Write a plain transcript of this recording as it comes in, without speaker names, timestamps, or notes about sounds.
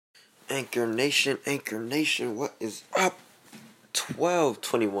Anchor Nation, what is up?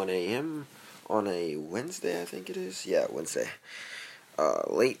 12:21 a.m. on a Wednesday, I think it is. Yeah, Wednesday.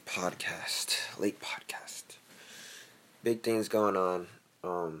 Late podcast. Big things going on.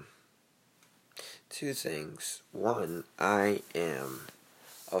 Two things. One, I am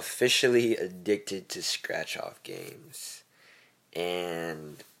officially addicted to scratch-off games.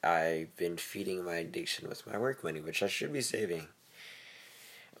 And I've been feeding my addiction with my work money, which I should be saving.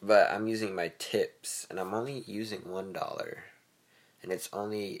 But I'm using my tips, and I'm only using $1. And it's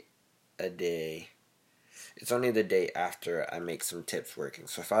only a day. It's only the day after I make some tips working.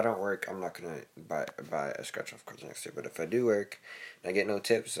 So if I don't work, I'm not going to buy a scratch-off card next year. But if I do work and I get no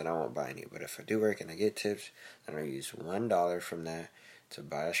tips, then I won't buy any. But if I do work and I get tips, then I'll use $1 from that to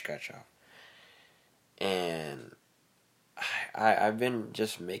buy a scratch-off. And I've been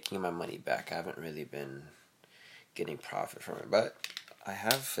just making my money back. I haven't really been getting profit from it. But I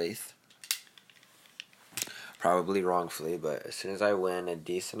have faith. Probably wrongfully, but as soon as I win a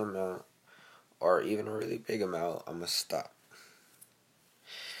decent amount, or even a really big amount, I'm going to stop.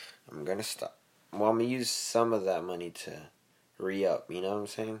 I'm going to stop. Well, I'm going to use some of that money to re-up, you know what I'm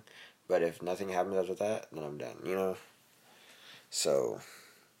saying? But if nothing happens after that, then I'm done, you know? So,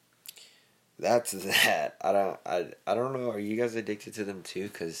 that's that. I don't know, are you guys addicted to them too?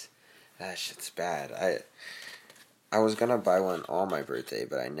 Because that shit's bad. I was going to buy one on my birthday,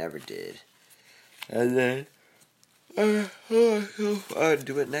 but I never did. And then I'd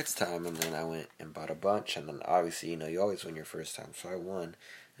do it next time, and then I went and bought a bunch, and then obviously, you know, you always win your first time, so I won,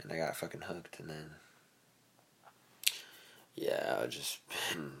 and I got fucking hooked, and then, yeah, I've just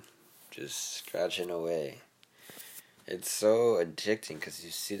been scratching away. It's so addicting, because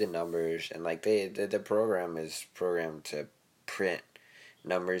you see the numbers, and, like, the program is programmed to print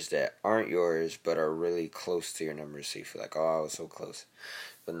numbers that aren't yours, but are really close to your numbers, so you feel like, oh, I was so close,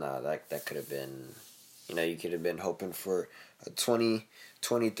 but nah, that could have been... You know, you could have been hoping for a 20,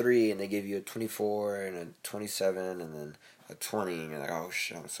 23, and they give you a 24 and a 27 and then a 20, and you're like, oh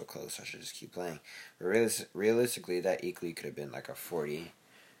shit, I'm so close, I should just keep playing. But realistically, that equally could have been like a 40,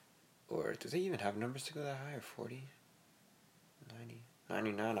 or do they even have numbers to go that high, or 40, 90,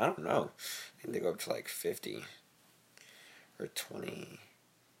 99, I don't know. I think they go up to like 50, or 20,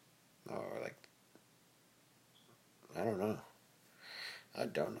 or like, I don't know. I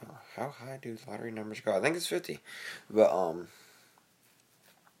don't know. How high do lottery numbers go? I think it's 50. But,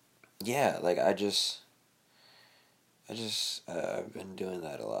 yeah, like, I've been doing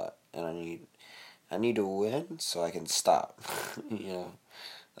that a lot. And I need to win so I can stop. You know?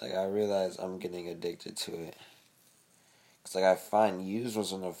 Like, I realize I'm getting addicted to it. Because, like, I find used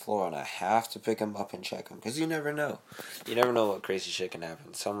ones on the floor and I have to pick them up and check them. Because you never know. You never know what crazy shit can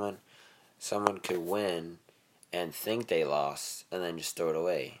happen. Someone could win and think they lost, and then just throw it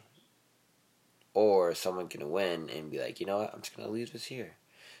away. Or someone can win and be like, you know what, I'm just going to leave this here.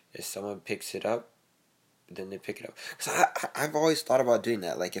 If someone picks it up, then they pick it up. Because I've always thought about doing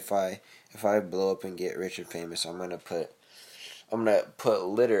that. Like, if I blow up and get rich and famous, I'm going to put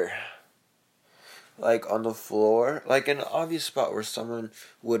litter, like, on the floor, like, in an obvious spot where someone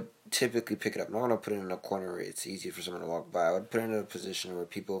would typically pick it up. I'm not going to put it in a corner where it's easy for someone to walk by. I would put it in a position where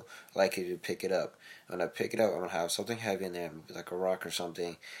people likely to pick it up. And when I pick it up, I'm going to have something heavy in there, maybe like a rock or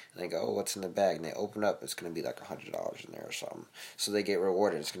something. And they go, oh, what's in the bag? And they open up, it's going to be like $100 in there or something. So they get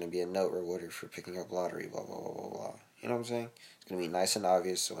rewarded. It's going to be a note rewarded for picking up lottery, blah, blah, blah, blah, blah. You know what I'm saying? It's going to be nice and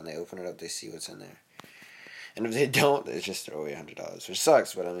obvious, so when they open it up, they see what's in there. And if they don't, they just throw away $100, which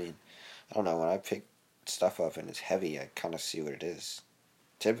sucks, but I mean, I don't know, when I pick stuff up and it's heavy, I kind of see what it is.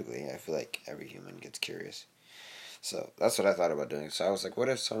 Typically, I feel like every human gets curious. So that's what I thought about doing. So I was like, what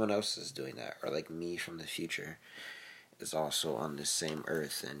if someone else is doing that? Or like me from the future is also on this same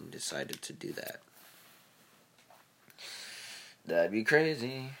earth and decided to do that. That'd be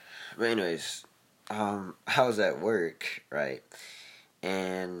crazy. But anyways, I was at work, right?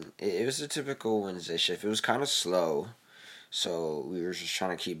 And it was a typical Wednesday shift. It was kind of slow. So we were just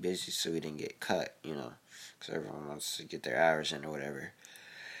trying to keep busy so we didn't get cut, you know. Because everyone wants to get their hours in or whatever.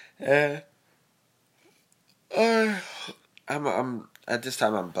 I'm at this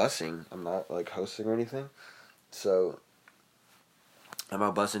time I'm bussing. I'm not like hosting or anything. So I'm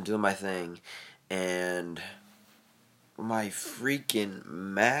out bussing, doing my thing, and my freaking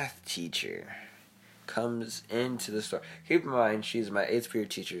math teacher comes into the store. Keep in mind, she's my 8th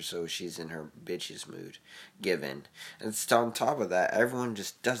period teacher, so she's in her bitches mood, given. And on top of that, everyone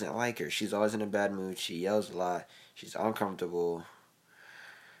just doesn't like her. She's always in a bad mood. She yells a lot. She's uncomfortable.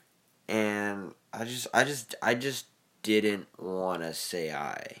 And I just didn't want to say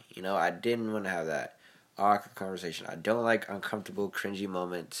hi. You know, I didn't want to have that awkward conversation. I don't like uncomfortable, cringy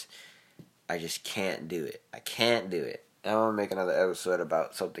moments. I just can't do it. I can't do it. I want to make another episode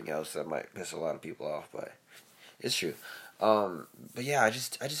about something else that might piss a lot of people off, but it's true. But yeah, I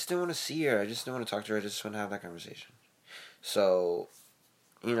just didn't want to see her. I just didn't want to talk to her. I just want to have that conversation. So,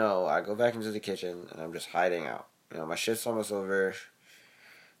 I go back into the kitchen and I'm just hiding out. My shift's almost over,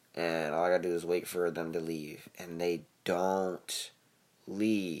 and all I gotta do is wait for them to leave, and they don't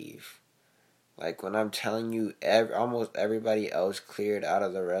leave. Like, when I'm telling you, almost everybody else cleared out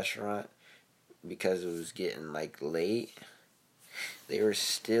of the restaurant because it was getting, late. They were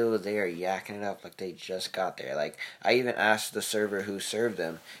still there yakking it up like they just got there. Like, I even asked the server who served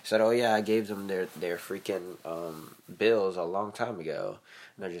them. He said, oh yeah, I gave them their freaking bills a long time ago.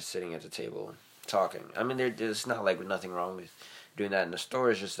 And they're just sitting at the table talking. I mean, there's not nothing wrong with doing that in the store.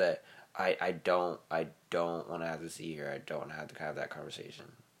 It's just that I don't want to have to see her. I don't want to have that conversation.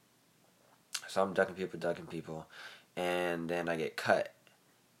 So I'm ducking people. And then I get cut.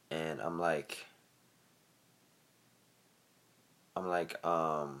 And I'm like,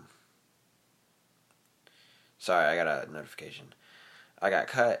 sorry, I got a notification. I got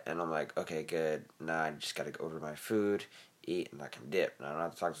cut, and I'm like, okay, good. Now I just gotta go order my food, eat, and I can dip. And I don't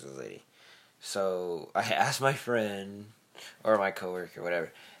have to talk to this lady. So I asked my friend, or my coworker,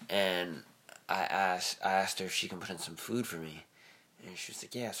 whatever, and I asked her if she can put in some food for me. And she was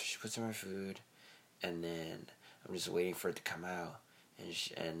like, yeah. So she puts in my food, and then I'm just waiting for it to come out.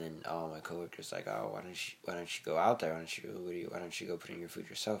 And then my coworker's like, oh, why don't you go out there? Why don't you go put in your food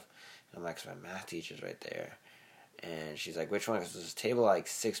yourself? And I'm like, so my math teacher's right there. And she's like, which one? Because there's a table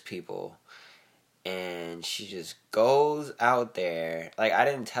 6 people. And she just goes out there. I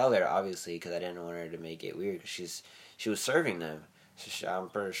didn't tell her, obviously, because I didn't want her to make it weird. Because she was serving them. So I'm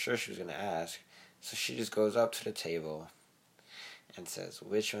pretty sure she was going to ask. So she just goes up to the table and says,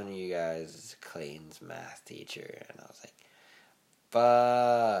 which one of you guys is Clayton's math teacher? And I was like,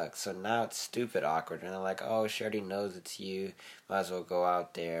 fuck. So now it's stupid awkward. And I'm like, oh, she already knows it's you. Might as well go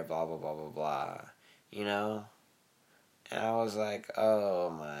out there, blah, blah, blah, blah, blah. And I was like, oh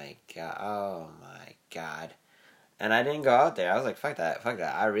my god. And I didn't go out there. I was like, fuck that.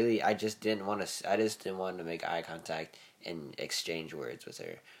 I just didn't want to make eye contact and exchange words with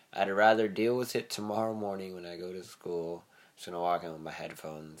her. I'd rather deal with it tomorrow morning when I go to school. I'm just gonna walk in with my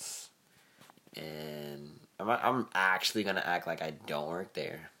headphones. And I'm actually gonna act like I don't work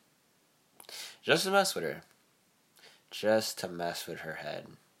there. Just to mess with her. Just to mess with her head.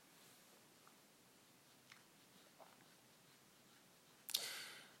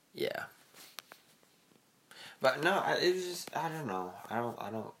 Yeah. But no, it was just, I don't know. I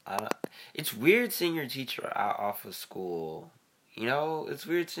don't. It's weird seeing your teacher out off of school. It's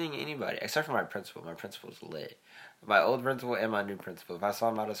weird seeing anybody, except for my principal. My principal's lit. My old principal and my new principal. If I saw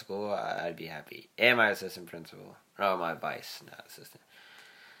him out of school, I'd be happy. And my assistant principal. No, my vice, not assistant.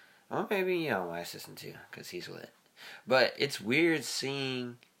 Well, maybe, my assistant too, because he's lit. But it's weird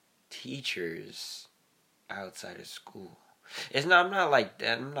seeing teachers outside of school. I'm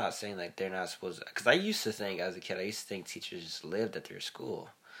not saying they're not supposed to, because I used to think, as a kid, teachers just lived at their school.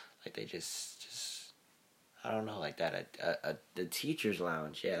 They just, I don't know, like that. The teacher's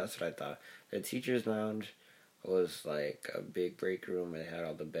lounge, yeah, that's what I thought. The teacher's lounge was a big break room, and it had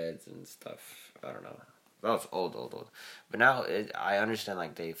all the beds and stuff. I don't know. That was old. But now, I understand,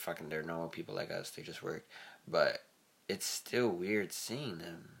 they're normal people like us, they just work. But it's still weird seeing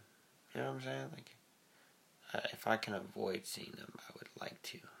them. You know what I'm saying? If I can avoid seeing them, I would like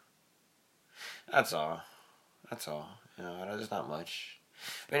to. That's all. There's not much.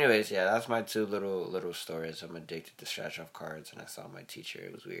 But anyways, yeah, that's my 2 little stories. I'm addicted to scratch off cards, and I saw my teacher.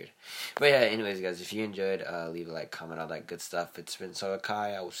 It was weird. But yeah, anyways, guys, if you enjoyed, leave a comment, all that good stuff. It's been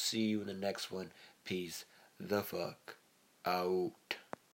Soakai. I will see you in the next one. Peace the fuck out.